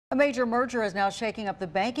A major merger is now shaking up the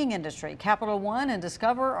banking industry. Capital One and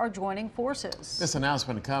Discover are joining forces. This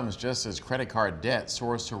announcement comes just as credit card debt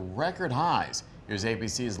soars to record highs. Here's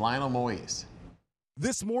ABC's Lionel Moise.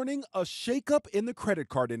 This morning, a shakeup in the credit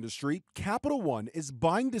card industry. Capital One is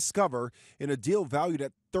buying Discover in a deal valued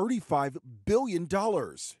at $35 billion.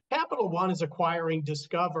 Capital One is acquiring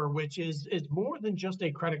Discover, which is more than just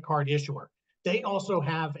a credit card issuer. They also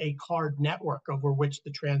have a card network over which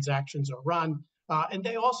the transactions are run. And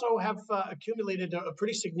they also have accumulated a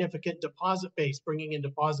pretty significant deposit base, bringing in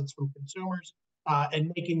deposits from consumers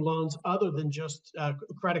and making loans other than just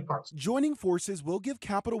credit cards. Joining forces will give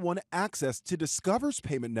Capital One access to Discover's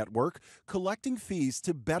payment network, collecting fees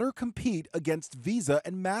to better compete against Visa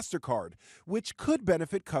and MasterCard, which could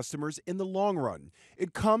benefit customers in the long run.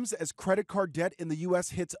 It comes as credit card debt in the U.S.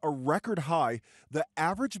 hits a record high. The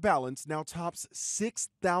average balance now tops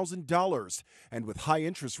 $6,000. And with high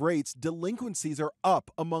interest rates, delinquencies are up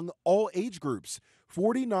among all age groups.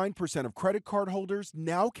 49% of credit card holders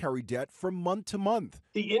now carry debt from month to month.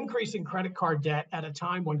 The increase in credit card debt at a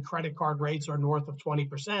time when credit card rates are north of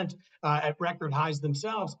 20% at record highs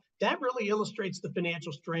themselves, that really illustrates the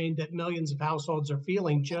financial strain that millions of households are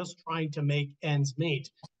feeling just trying to make ends meet.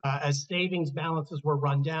 As savings balances were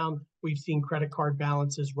run down, we've seen credit card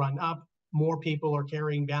balances run up. More people are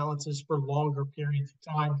carrying balances for longer periods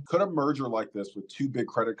of time. Could a merger like this with two big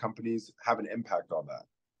credit companies have an impact on that?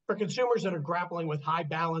 For consumers that are grappling with high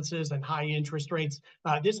balances and high interest rates,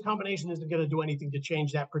 this combination isn't going to do anything to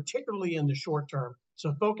change that, particularly in the short term.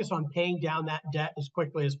 So focus on paying down that debt as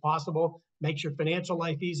quickly as possible. Makes your financial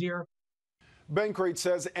life easier. Bankrate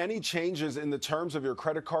says any changes in the terms of your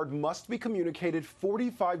credit card must be communicated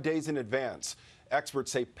 45 days in advance.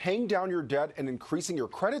 Experts say paying down your debt and increasing your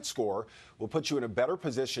credit score will put you in a better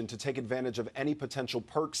position to take advantage of any potential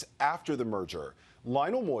perks after the merger.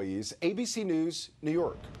 Lionel Moise, ABC News, New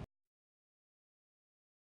York.